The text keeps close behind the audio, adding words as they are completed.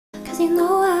you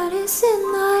know what is it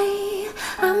night.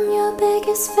 I'm your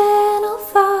biggest fan, I'll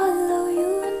follow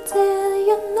you until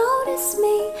you notice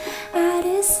me.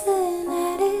 Addison Rae.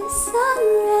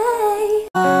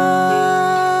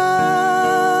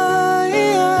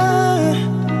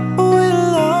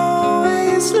 Will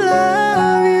always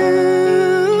love you.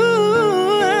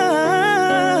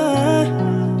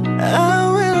 I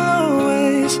will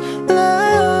always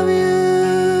love you.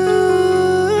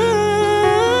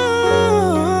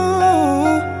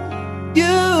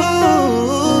 You,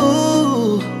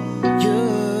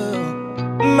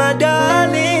 my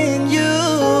darling, you.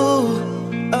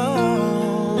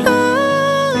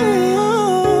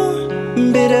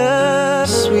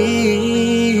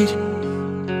 Bittersweet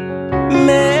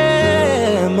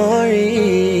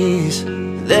memories,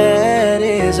 that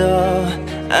is all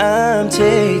I'm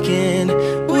taking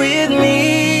with me.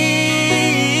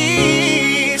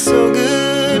 So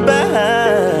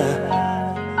goodbye,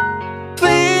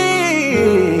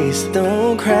 please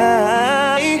don't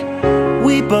cry.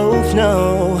 We both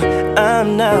know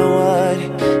I'm not what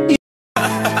you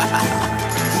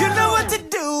You know what to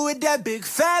do with that big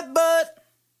fat butt.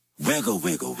 Wiggle,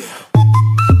 wiggle, wiggle.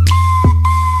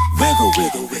 Wiggle,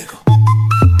 wiggle, wiggle.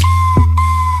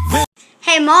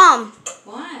 Hey, Mom.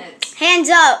 What? Hands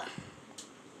up.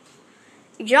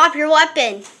 Drop your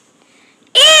weapon.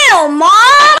 Ew,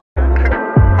 Mom!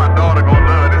 My daughter gon'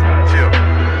 love this chip.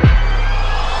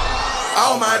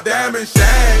 All my diamonds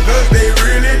shine, cause they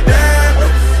really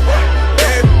diamonds.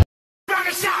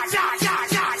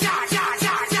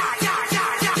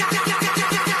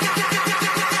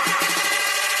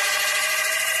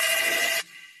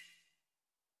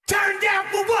 Turn down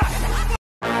for what?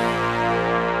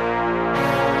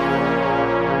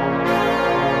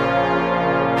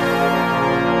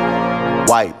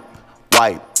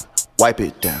 Wipe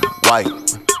it down, wipe.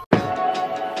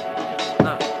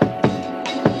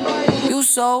 You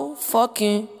so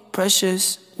fucking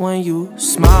precious when you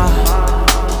smile.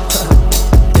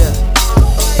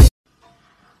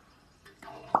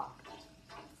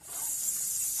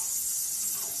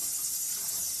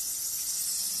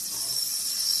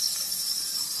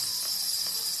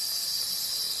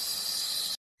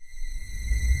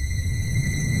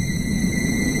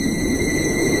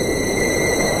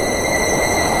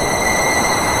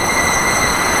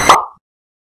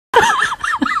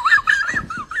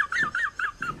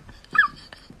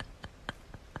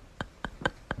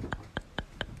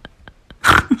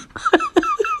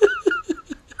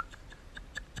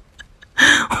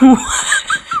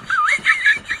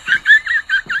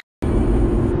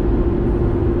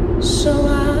 So I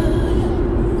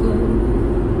go,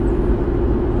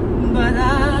 but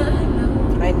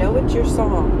I know it's your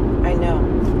song. I know.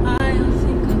 I'll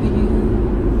think of you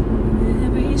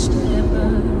every step of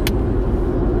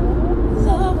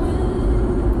the way.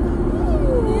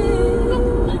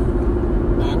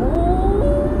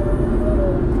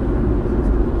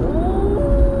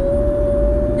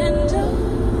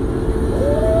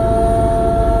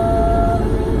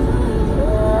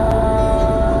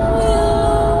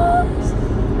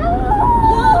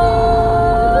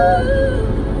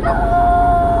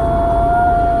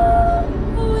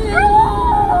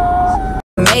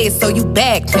 And so you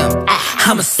bagged him.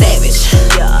 I'm a savage.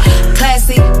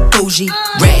 Classy, bougie,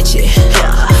 ratchet.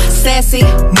 Sassy,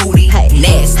 moody,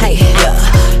 nasty.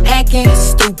 Acting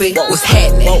stupid. What's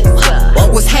happening?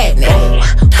 What's happening?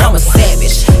 I'm a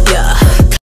savage.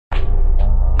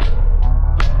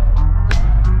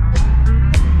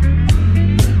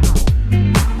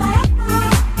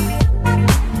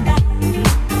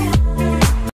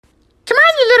 Come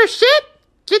on, you little shit.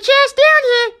 Get your ass down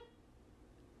here.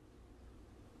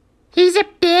 He's a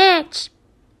bitch.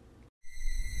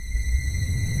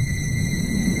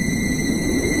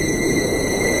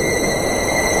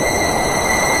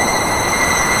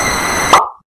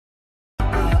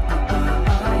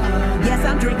 Yes,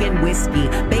 I'm drinking whiskey.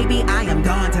 Baby, I am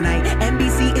gone tonight.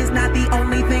 NBC is not the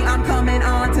only thing I'm coming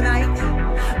on tonight.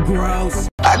 Gross.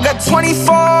 I got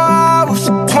 24 hours,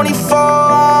 24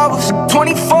 hours,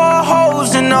 24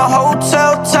 hoes in a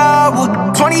hotel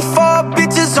tower, 24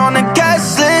 bitches on the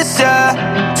guest list,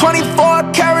 yeah,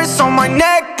 24 carats on my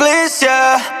necklace,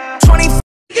 yeah, 24.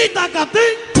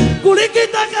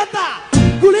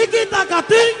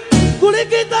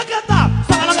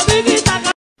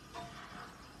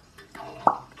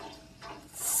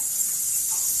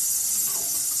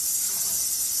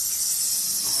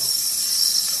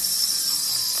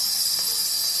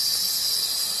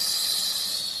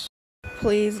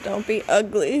 Please don't be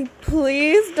ugly.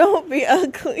 Please don't be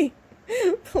ugly.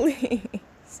 Please.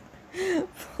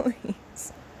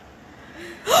 Please.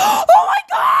 Oh my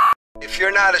God! If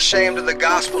you're not ashamed of the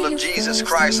gospel of Jesus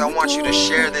Christ, I want you to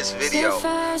share this video.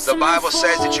 The Bible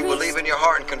says that you believe in your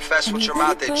heart and confess with your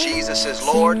mouth that Jesus is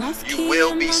Lord, you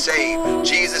will be saved.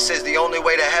 Jesus is the only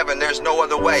way to heaven. There's no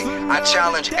other way. I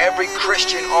challenge every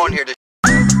Christian on here to...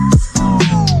 Damn,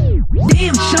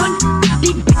 son,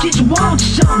 these bitches want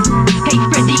some. Hey,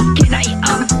 Freddy, can I,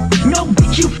 no,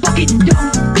 bitch, you fucking dumb.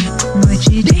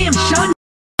 Damn, son.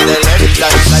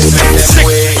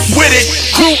 With it,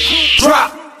 group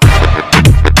drop.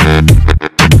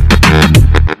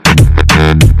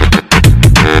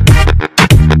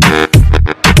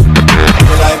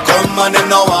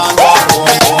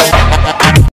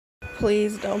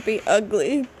 Please don't be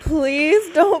ugly.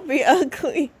 Please don't be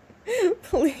ugly.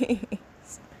 Please.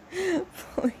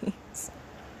 Please.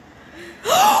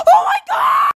 Oh my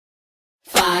God!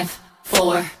 5,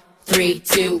 4, 3,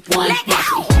 2, 1.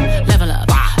 Level up,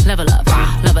 level up,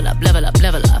 level up, level up, level up,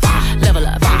 level up, level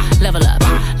up, level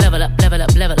up, level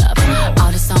up, level up.